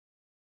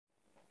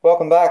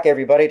Welcome back,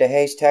 everybody, to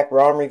S.i.X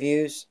ROM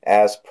Reviews.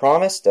 As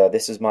promised,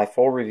 this is my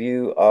full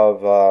review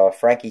of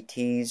Frankie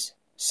T's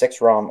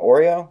S.i.X ROM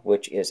Oreo,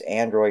 which is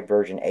Android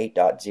version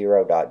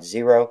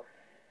 8.0.0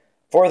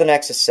 for the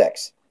Nexus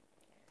 6.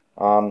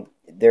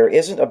 There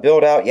isn't a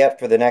build out yet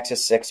for the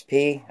Nexus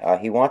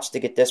 6P. He wants to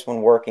get this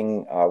one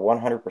working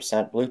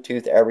 100%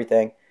 Bluetooth,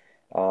 everything,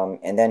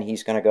 and then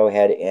he's going to go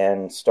ahead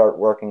and start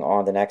working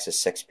on the Nexus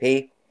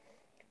 6P.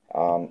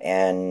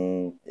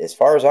 And as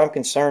far as I'm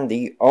concerned,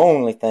 the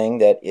only thing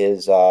that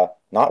is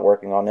not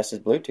working on this is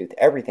Bluetooth.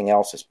 Everything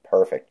else is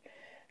perfect,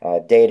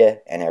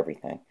 data and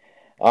everything.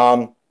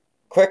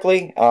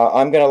 Quickly,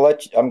 I'm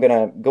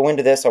gonna go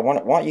into this. I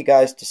want you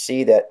guys to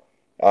see that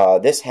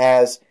this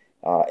has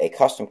a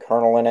custom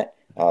kernel in it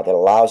that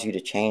allows you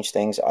to change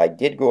things. I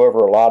did go over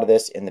a lot of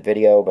this in the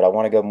video, but I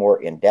want to go more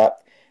in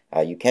depth.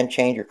 You can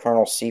change your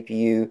kernel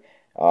CPU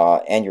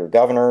and your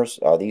governors.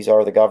 These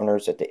are the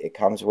governors that it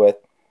comes with.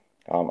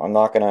 I'm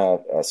not going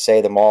to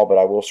say them all, but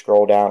I will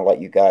scroll down and let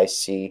you guys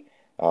see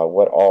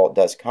what all it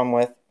does come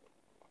with.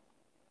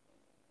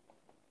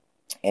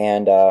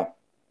 And I'm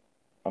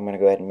going to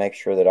go ahead and make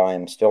sure that I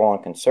am still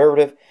on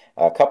conservative.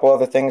 A couple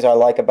other things I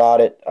like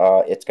about it.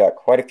 It's got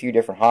quite a few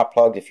different hot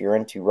plugs. If you're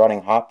into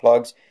running hot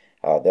plugs,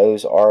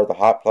 those are the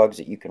hot plugs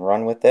that you can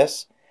run with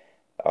this.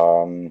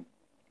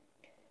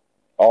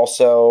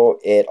 Also,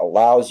 it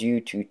allows you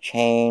to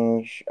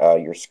change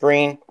your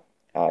screen.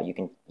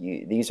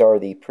 These are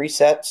the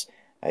presets.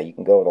 You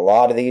can go with a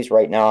lot of these.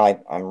 Right now,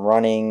 I'm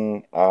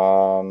running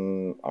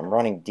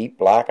deep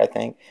black. I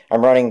think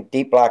I'm running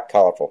deep black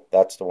colorful.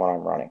 That's the one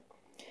I'm running.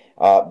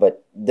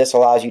 But this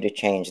allows you to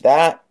change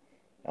that.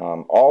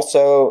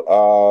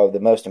 Also, the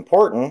most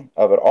important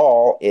of it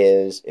all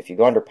is if you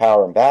go under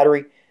power and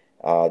battery,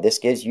 this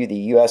gives you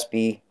the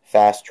USB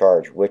fast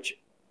charge, which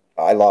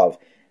I love.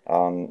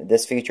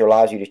 This feature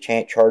allows you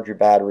to charge your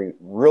battery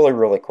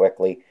really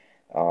quickly.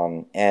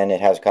 And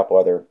it has a couple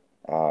other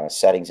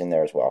settings in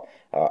there as well.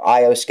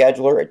 I/O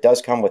scheduler, it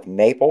does come with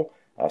Maple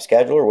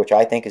scheduler, which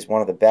I think is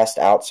one of the best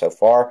out so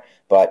far,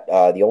 but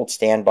the old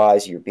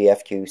standbys, your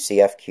BFQ,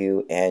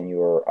 CFQ, and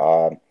your,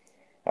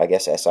 I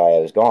guess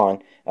SIO is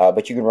gone,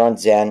 but you can run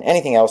Zen,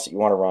 anything else that you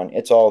want to run,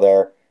 it's all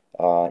there.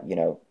 You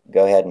know,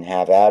 go ahead and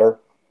have at her.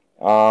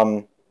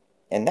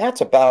 And that's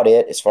about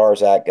it as far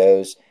as that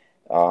goes.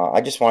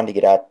 I just wanted to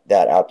get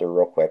that out there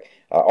real quick.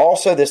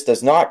 Also, this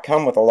does not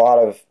come with a lot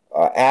of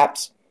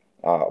apps.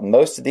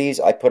 Most of these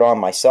I put on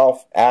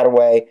myself.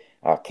 Attaway,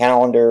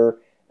 Calendar,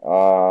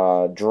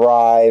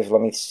 Drive,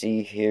 let me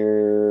see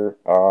here,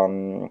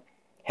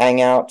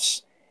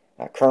 Hangouts,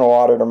 Kernel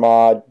Auditor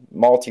Mod,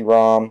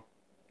 Multi-ROM,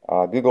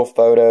 Google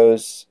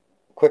Photos,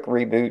 Quick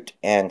Reboot,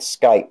 and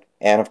Skype,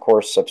 and of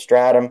course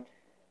Substratum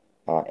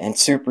and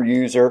Super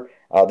User.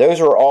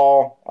 Those are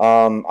all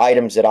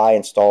items that I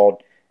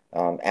installed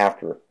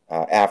afterwards.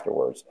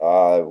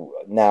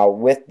 Now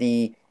with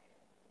the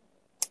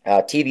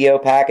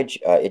TVO package,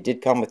 it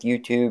did come with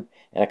YouTube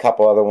and a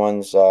couple other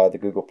ones, the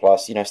Google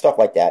Plus, you know, stuff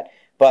like that.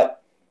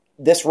 But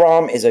this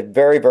ROM is a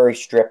very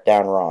stripped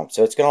down ROM,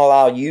 so it's going to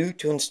allow you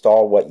to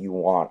install what you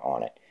want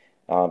on it.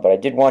 But I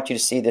did want you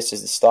to see this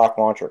is the stock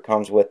launcher it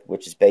comes with,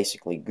 which is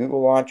basically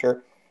Google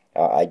Launcher.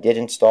 I did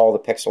install the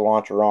Pixel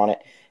Launcher on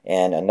it,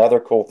 and another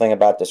cool thing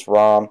about this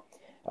ROM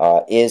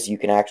is you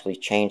can actually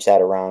change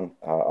that around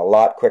a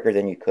lot quicker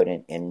than you could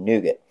in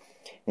Nougat.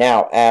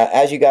 Now,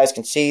 as you guys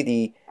can see,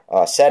 the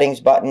settings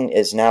button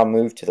is now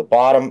moved to the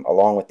bottom,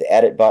 along with the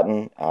edit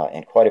button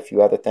and quite a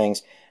few other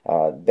things.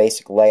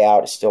 Basic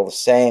layout is still the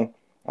same,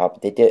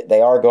 but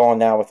they are going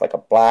now with like a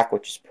black,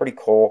 which is pretty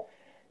cool.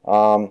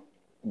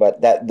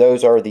 But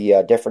those are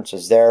the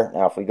differences there.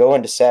 Now, if we go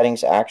into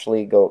settings,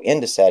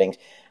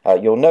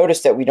 you'll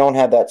notice that we don't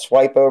have that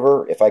swipe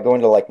over. If I go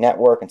into like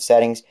network and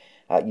settings,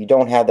 you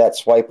don't have that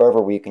swipe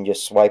over where you can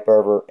just swipe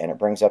over and it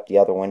brings up the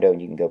other window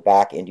and you can go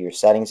back into your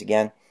settings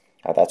again.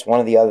 That's one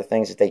of the other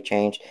things that they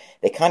changed.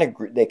 They kind of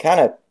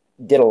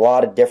did a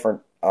lot of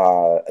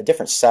a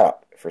different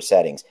setup for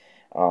settings.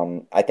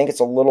 I think it's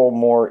a little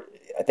more.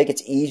 I think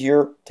it's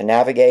easier to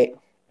navigate.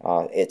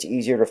 It's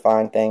easier to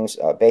find things.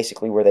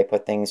 Basically, where they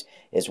put things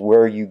is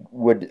where you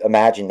would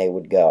imagine they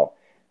would go.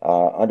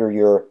 Under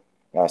your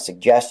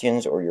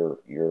suggestions or your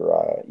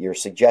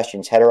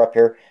suggestions header up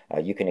here,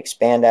 you can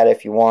expand that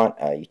if you want.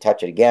 You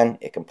touch it again,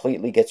 it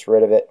completely gets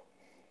rid of it.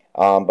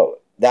 But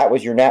that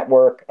was your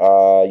network.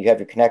 You have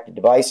your connected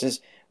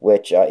devices,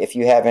 which if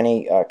you have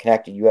any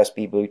connected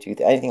USB, Bluetooth,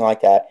 anything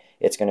like that,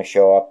 it's going to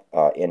show up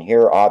in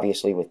here.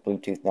 Obviously, with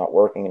Bluetooth not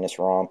working in this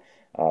ROM,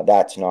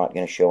 that's not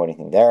going to show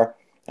anything there.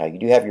 You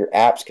do have your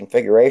apps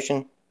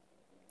configuration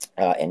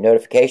and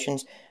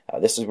notifications.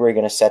 This is where you're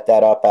going to set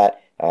that up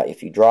at.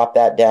 If you drop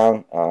that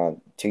down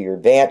to your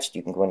advanced,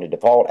 you can go into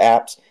default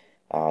apps.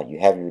 You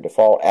have your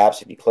default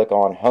apps. If you click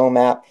on Home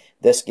App,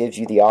 this gives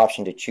you the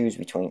option to choose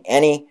between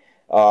any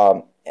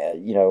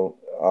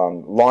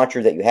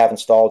launcher that you have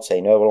installed,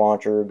 say Nova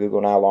Launcher,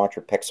 Google Now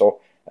Launcher, Pixel.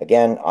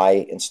 Again,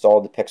 I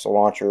installed the Pixel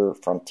Launcher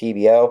from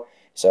TVO,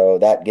 so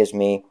that gives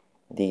me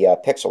the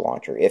Pixel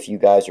Launcher. If you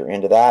guys are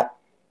into that,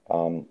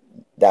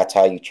 That's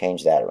how you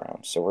change that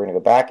around. So we're going to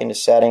go back into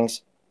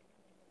settings,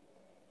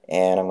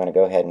 and I'm going to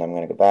go ahead and I'm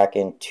going to go back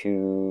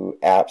into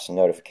apps and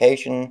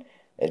notification,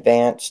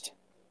 advanced,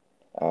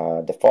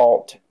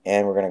 default,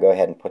 and we're going to go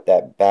ahead and put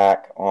that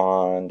back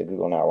on the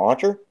Google Now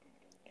launcher,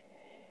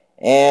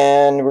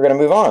 and we're going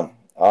to move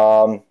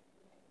on.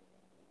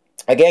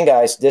 Again,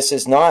 guys, this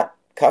is not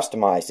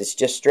customized. It's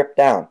just stripped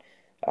down.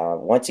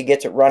 Once he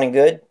gets it running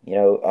good,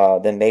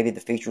 then maybe the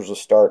features will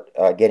start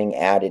getting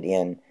added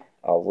in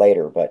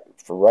later. But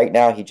for right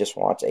now, he just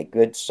wants a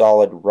good,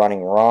 solid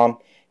running ROM,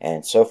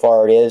 and so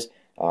far it is.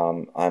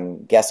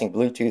 I'm guessing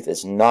Bluetooth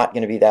is not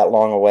going to be that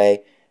long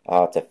away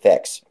to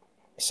fix.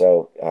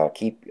 So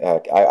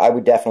I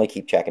would definitely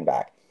keep checking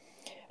back.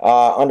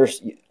 Under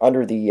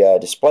the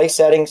display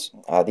settings,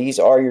 these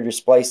are your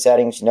display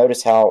settings.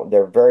 Notice how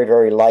they're very,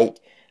 very light.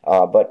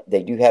 But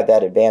they do have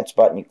that advanced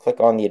button. You click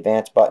on the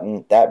advanced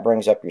button, that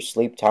brings up your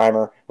sleep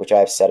timer, which I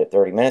have set at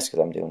 30 minutes because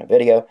I'm doing a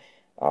video.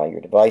 Your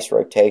device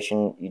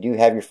rotation, you do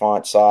have your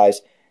font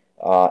size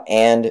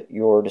and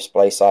your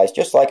display size,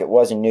 just like it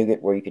was in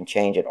Nougat where you can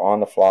change it on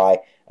the fly.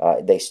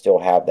 They still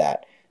have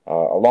that.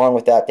 Along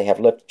with that, they have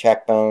lift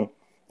check phone,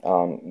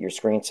 your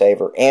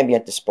screensaver,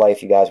 ambient display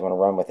if you guys want to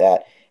run with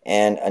that.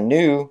 And a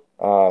new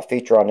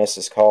feature on this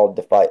is called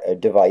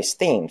device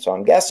theme. So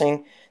I'm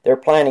guessing they're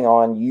planning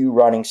on you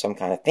running some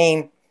kind of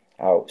theme,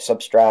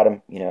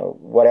 substratum,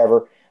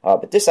 whatever.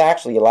 But this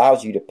actually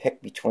allows you to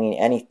pick between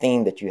any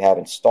theme that you have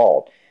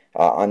installed.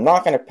 I'm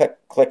not going to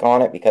click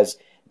on it because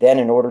then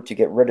in order to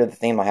get rid of the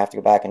theme, I have to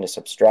go back into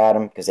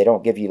substratum because they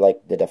don't give you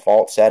like the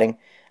default setting.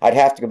 I'd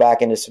have to go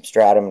back into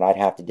substratum and I'd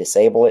have to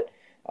disable it.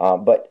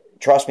 But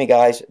trust me,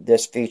 guys,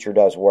 this feature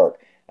does work.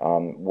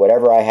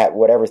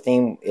 Whatever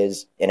theme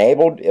is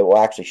enabled, it will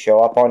actually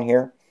show up on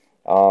here.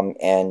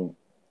 And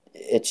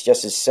it's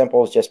just as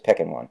simple as just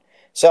picking one.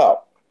 So,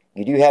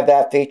 you do have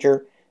that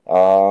feature.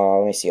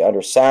 Let me see,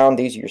 under sound,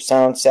 these are your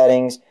sound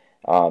settings.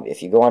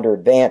 If you go under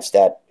advanced,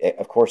 that,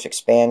 of course,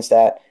 expands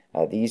that.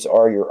 These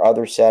are your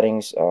other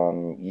settings.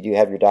 You do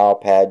have your dial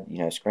pad,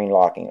 screen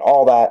locking,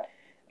 all that.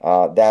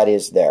 That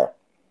is there.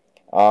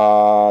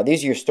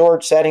 These are your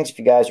storage settings if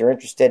you guys are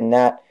interested in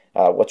that.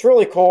 What's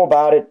really cool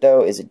about it,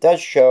 though, is it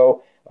does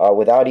show,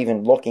 without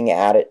even looking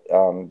at it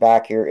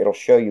back here, it'll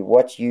show you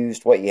what's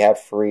used, what you have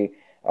free.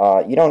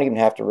 You don't even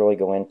have to really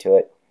go into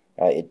it.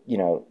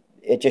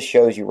 It just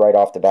shows you right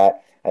off the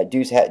bat. It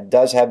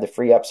does have the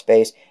free up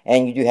space,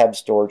 and you do have the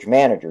storage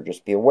manager.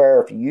 Just be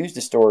aware, if you use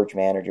the storage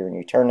manager and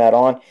you turn that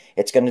on,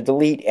 it's going to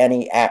delete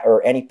any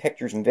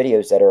pictures and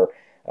videos that are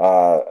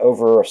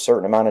over a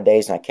certain amount of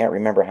days, and I can't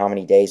remember how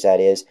many days that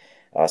is.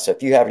 So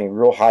if you have any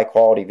real high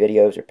quality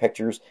videos or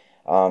pictures,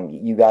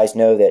 you guys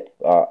know that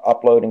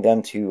uploading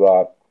them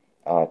to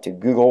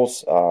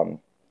Google's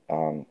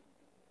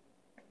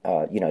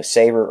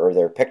Saver or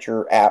their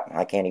picture app,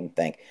 I can't even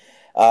think.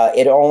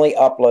 It only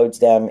uploads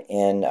them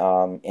in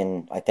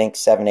I think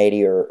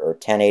 780 or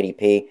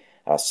 1080p.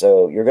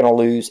 So you're going to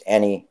lose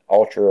any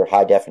ultra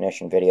high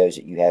definition videos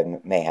that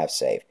you may have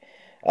saved.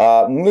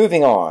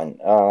 Moving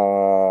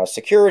on,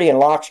 security and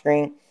lock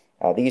screen.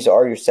 These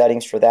are your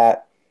settings for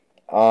that.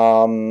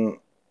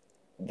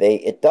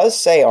 It does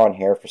say on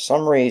here for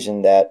some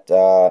reason that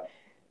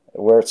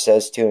where it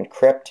says to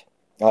encrypt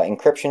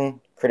encryption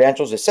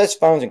credentials, it says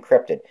phone's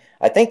encrypted.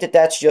 I think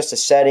that's just a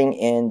setting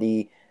in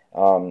the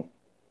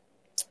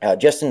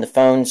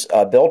phone's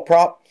build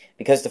prop,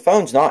 because the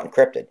phone's not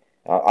encrypted.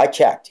 I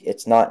checked;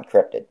 it's not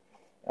encrypted.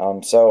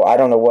 So I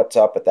don't know what's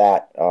up with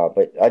that,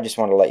 but I just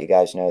want to let you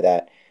guys know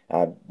that,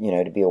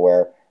 to be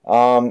aware.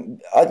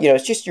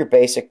 It's just your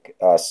basic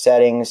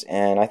settings,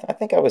 and I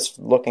think I was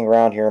looking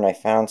around here and I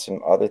found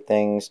some other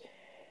things.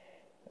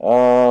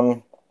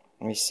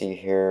 Let me see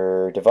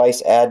here.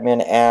 Device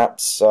admin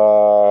apps.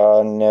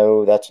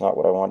 No, that's not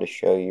what I wanted to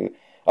show you.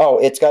 Oh,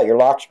 it's got your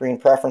lock screen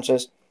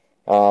preferences.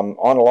 On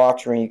the lock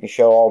screen, you can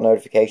show all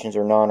notifications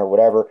or none or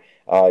whatever.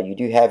 You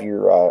do have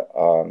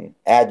your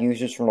add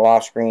users from the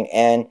lock screen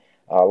and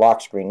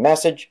lock screen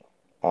message,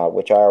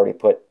 which I already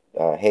put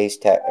Haze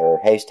Tech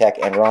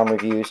and ROM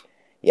reviews.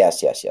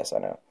 Yes, I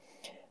know.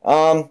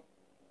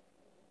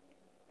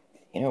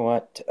 You know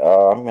what?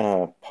 I'm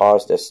going to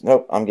pause this.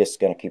 Nope, I'm just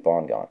going to keep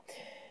on going.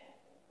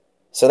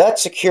 So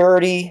that's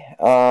security,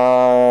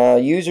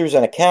 users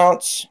and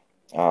accounts.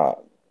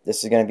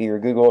 This is going to be your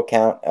Google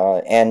account,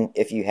 and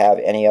if you have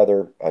any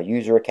other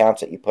user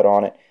accounts that you put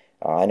on it.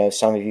 I know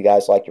some of you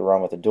guys like to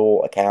run with a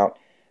dual account,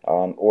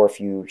 or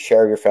if you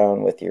share your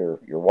phone with your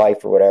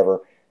wife or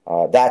whatever,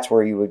 that's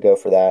where you would go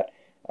for that.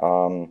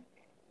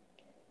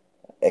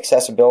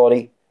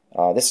 Accessibility.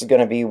 This is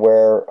going to be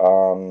where,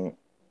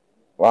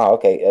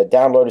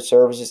 downloaded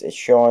services. It's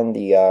showing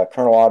the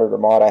Kernel auditor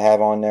mod I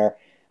have on there.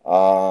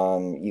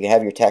 You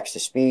have your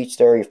text-to-speech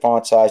there, your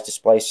font size,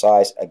 display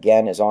size,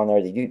 again, is on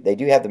there. They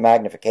do have the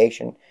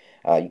magnification.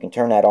 You can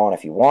turn that on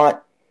if you want.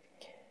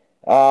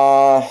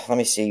 Let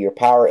me see, your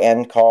power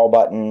end call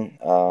button.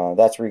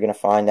 That's where you're going to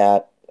find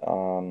that.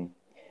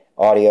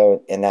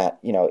 Audio and that,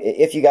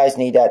 if you guys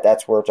need that,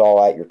 that's where it's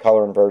all at. Your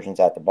color inversions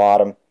at the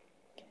bottom.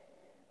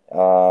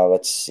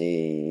 Let's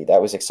see,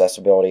 that was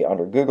accessibility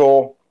under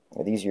Google.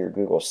 These are your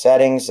Google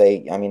settings.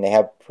 They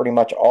have pretty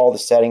much all the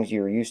settings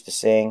you're used to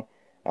seeing.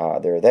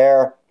 They're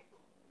there.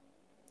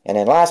 And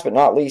then last but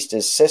not least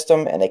is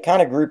system, and they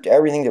kind of grouped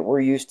everything that we're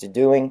used to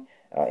doing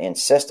in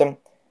system.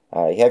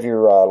 You have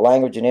your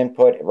language and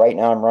input. Right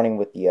now I'm running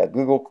with the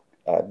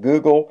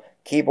Google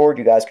keyboard.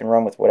 You guys can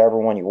run with whatever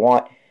one you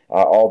want.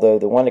 Although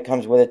the one that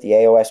comes with it, the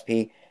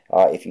AOSP,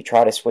 if you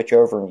try to switch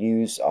over and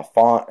use a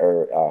font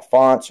or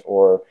fonts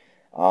or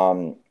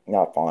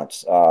not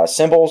fonts,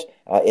 symbols,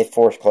 it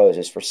force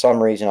closes for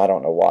some reason. I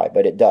don't know why,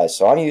 but it does.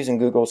 So I'm using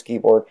Google's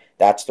keyboard.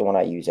 That's the one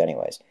I use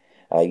anyways.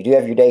 You do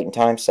have your date and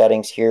time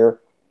settings here.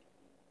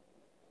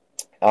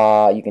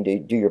 You can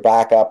do your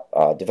backup.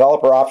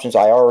 Developer options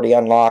I already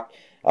unlocked,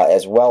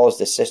 as well as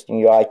the System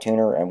UI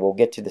Tuner, and we'll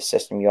get to the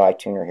System UI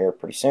Tuner here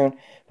pretty soon.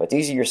 But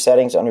these are your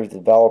settings under the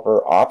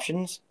developer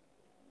options.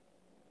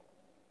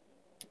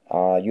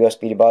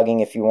 USB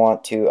debugging if you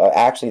want to.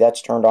 Actually,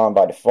 that's turned on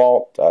by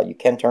default. You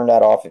can turn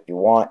that off if you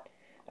want.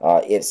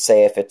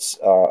 Say if it's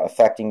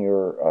affecting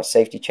your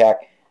safety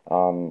check,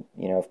 for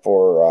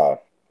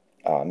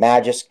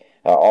Magisk.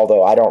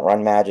 Although I don't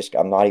run Magisk,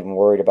 I'm not even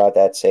worried about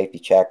that safety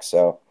check.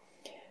 So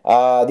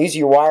these are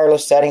your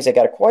wireless settings. I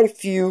got quite a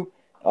few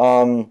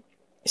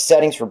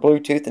settings for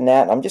Bluetooth and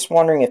that. I'm just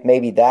wondering if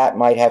maybe that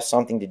might have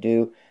something to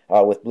do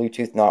with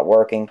Bluetooth not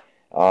working.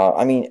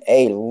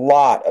 A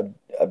lot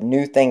of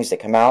new things that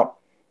come out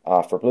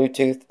for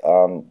Bluetooth.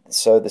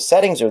 So the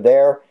settings are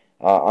there.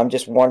 I'm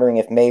just wondering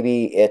if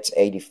maybe it's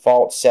a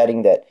default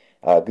setting that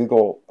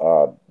Google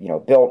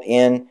built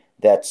in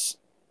that's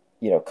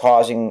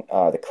causing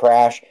the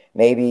crash.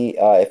 Maybe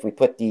if we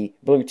put the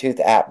Bluetooth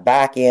app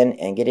back in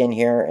and get in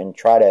here and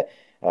try to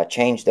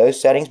change those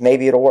settings,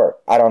 maybe it'll work.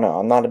 I don't know.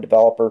 I'm not a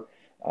developer,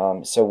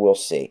 so we'll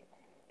see.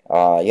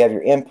 You have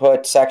your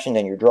input section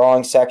and your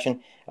drawing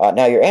section.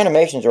 Now your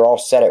animations are all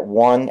set at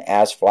 1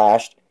 as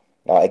flashed.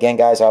 Again,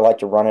 guys, I like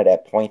to run it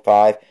at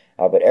 0.5,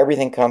 but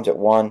everything comes at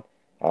 1.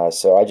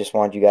 So I just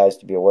wanted you guys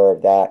to be aware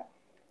of that.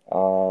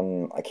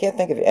 I can't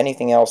think of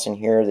anything else in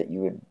here that you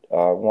would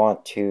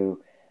want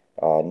to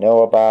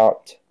know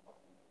about.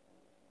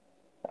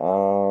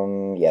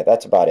 Yeah,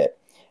 that's about it.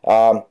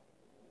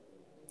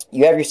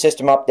 You have your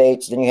system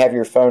updates, then you have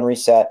your phone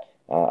reset.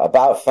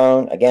 About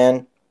phone,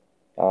 again,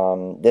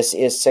 this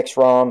is S.i.X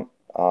rom.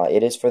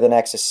 It is for the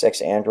Nexus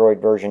 6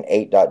 Android version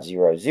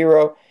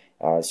 8.00.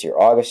 It's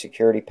your August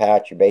security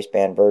patch, your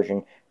baseband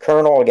version.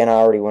 Kernel, again, I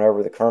already went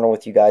over the kernel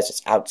with you guys.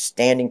 It's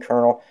outstanding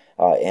kernel,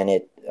 and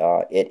it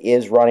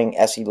is running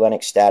SE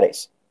Linux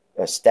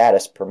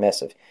status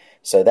permissive.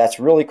 So that's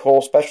really cool,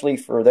 especially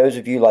for those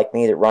of you like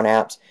me that run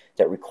apps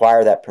that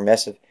require that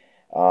permissive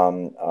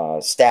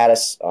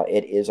status.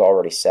 It is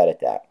already set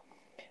at that.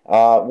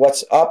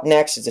 What's up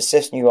next is the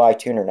System UI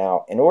Tuner.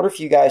 Now, in order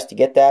for you guys to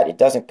get that, it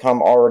doesn't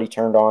come already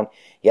turned on.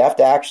 You have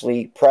to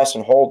actually press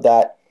and hold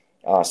that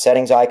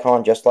settings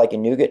icon, just like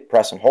in Nougat.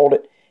 Press and hold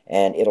it,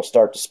 and it'll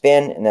start to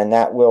spin, and then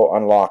that will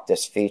unlock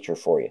this feature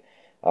for you.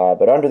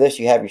 But under this,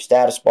 you have your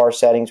status bar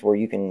settings where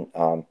you can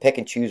pick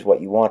and choose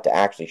what you want to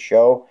actually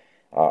show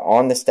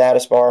on the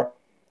status bar.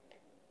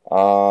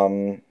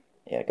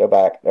 Yeah, go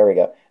back. There we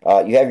go.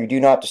 You have your Do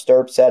Not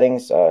Disturb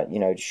settings,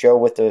 to show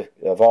with the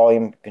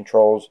volume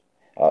controls,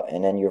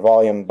 and then your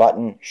volume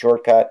button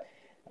shortcut.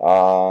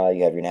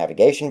 You have your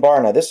navigation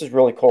bar. Now, this is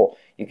really cool.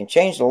 You can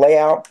change the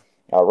layout.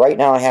 Right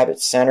now, I have it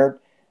centered,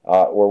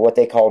 or what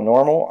they call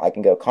normal. I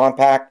can go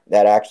compact.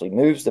 That actually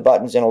moves the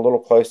buttons in a little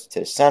closer to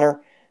the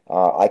center.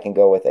 I can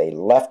go with a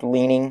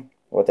left-leaning,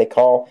 what they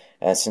call.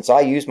 And since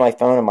I use my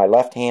phone in my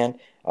left hand,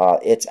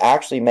 it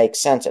actually makes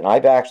sense, and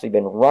I've actually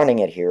been running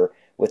it here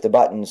with the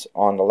buttons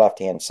on the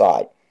left-hand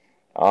side.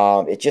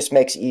 It just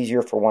makes it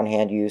easier for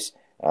one-hand use.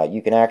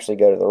 You can actually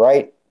go to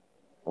the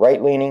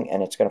right-leaning,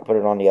 and it's going to put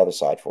it on the other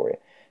side for you.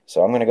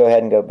 So I'm going to go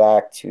ahead and go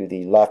back to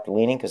the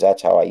left-leaning because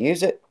that's how I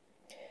use it.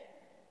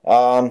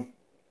 Let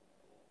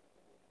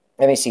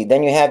me see.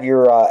 Then you have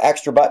your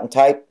extra button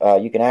type.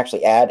 You can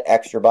actually add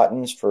extra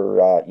buttons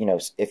for,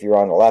 if you're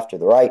on the left or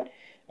the right.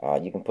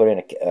 You can put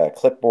in a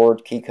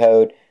clipboard key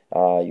code,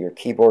 your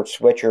keyboard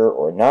switcher,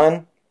 or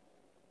none.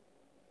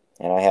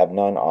 And I have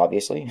none,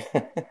 obviously.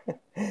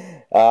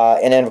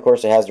 And then, of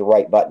course, it has the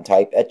right button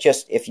type. It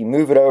just, if you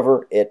move it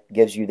over, it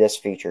gives you this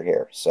feature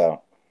here.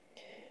 So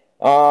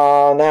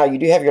now you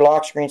do have your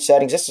lock screen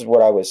settings. This is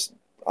what I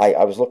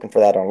was looking for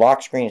that on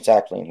lock screen. It's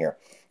actually in here.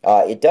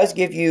 It does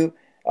give you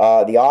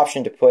the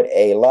option to put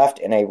a left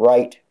and a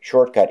right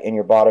shortcut in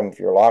your bottom of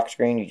your lock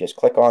screen. You just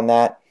click on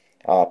that,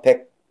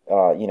 pick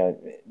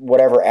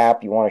whatever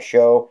app you want to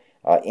show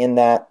in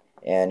that,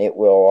 and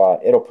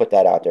it'll put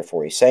that out there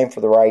for you. Same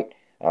for the right.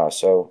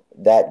 So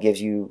that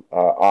gives you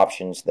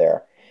options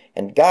there.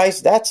 And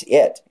guys, that's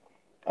it.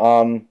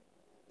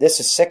 This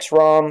is S.i.X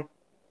rom.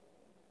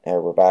 There,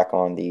 we're back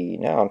on the...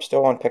 No, I'm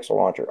still on Pixel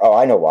Launcher. Oh,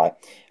 I know why.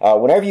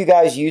 Whenever you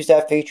guys use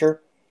that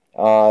feature,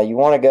 you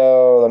want to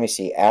go, let me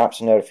see, Apps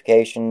and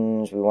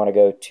Notifications. We want to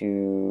go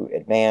to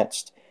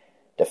Advanced,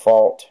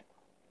 Default,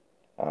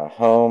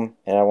 Home,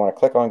 and I want to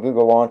click on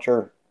Google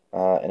Launcher,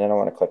 and then I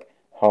want to click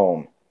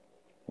Home.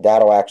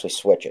 that'll actually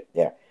switch it.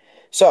 Yeah.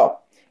 So,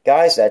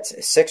 guys, that's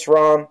S.i.X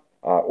rom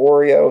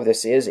Oreo.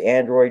 This is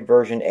Android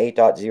version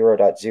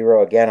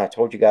 8.0.0. Again, I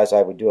told you guys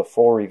I would do a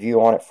full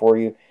review on it for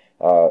you.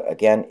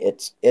 Again,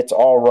 it's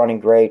all running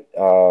great.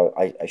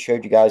 I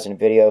showed you guys in a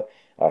video.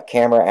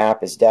 Camera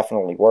app is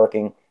definitely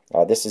working.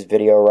 This is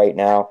video right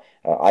now.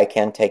 I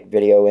can take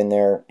video in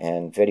there,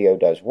 and video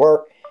does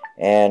work.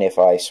 And if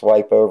I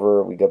swipe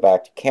over, we go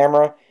back to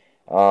camera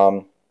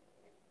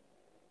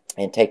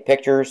and take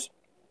pictures,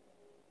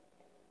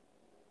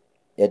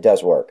 it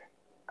does work.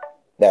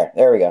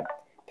 There we go.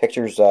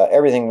 Pictures,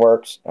 everything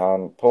works.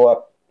 Pull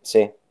up,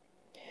 see.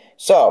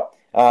 So,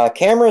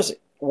 camera's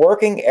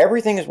working.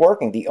 Everything is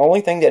working. The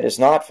only thing that is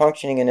not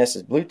functioning in this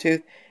is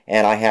Bluetooth,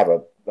 and I have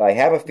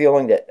a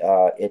feeling that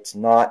it's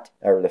not,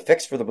 or the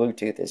fix for the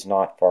Bluetooth is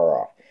not far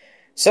off.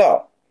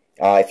 So,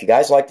 if you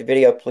guys liked the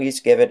video, please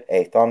give it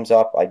a thumbs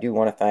up. I do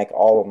want to thank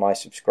all of my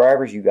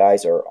subscribers. You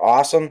guys are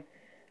awesome.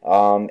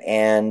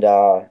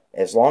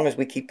 As long as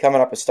we keep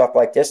coming up with stuff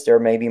like this, there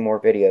may be more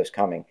videos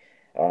coming.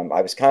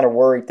 I was kind of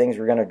worried things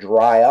were going to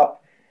dry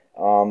up,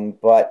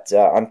 but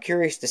I'm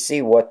curious to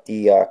see what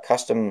the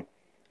custom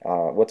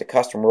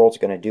world is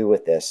going to do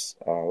with this.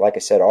 Like I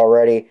said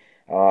already,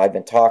 I've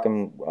been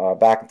talking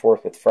back and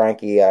forth with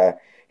Frankie.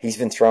 He's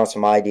been throwing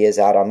some ideas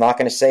out. I'm not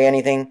going to say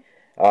anything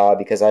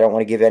because I don't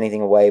want to give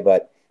anything away,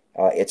 but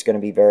it's going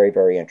to be very,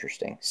 very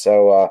interesting.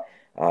 So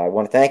I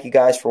want to thank you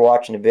guys for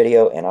watching the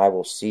video, and I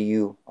will see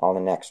you on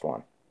the next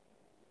one.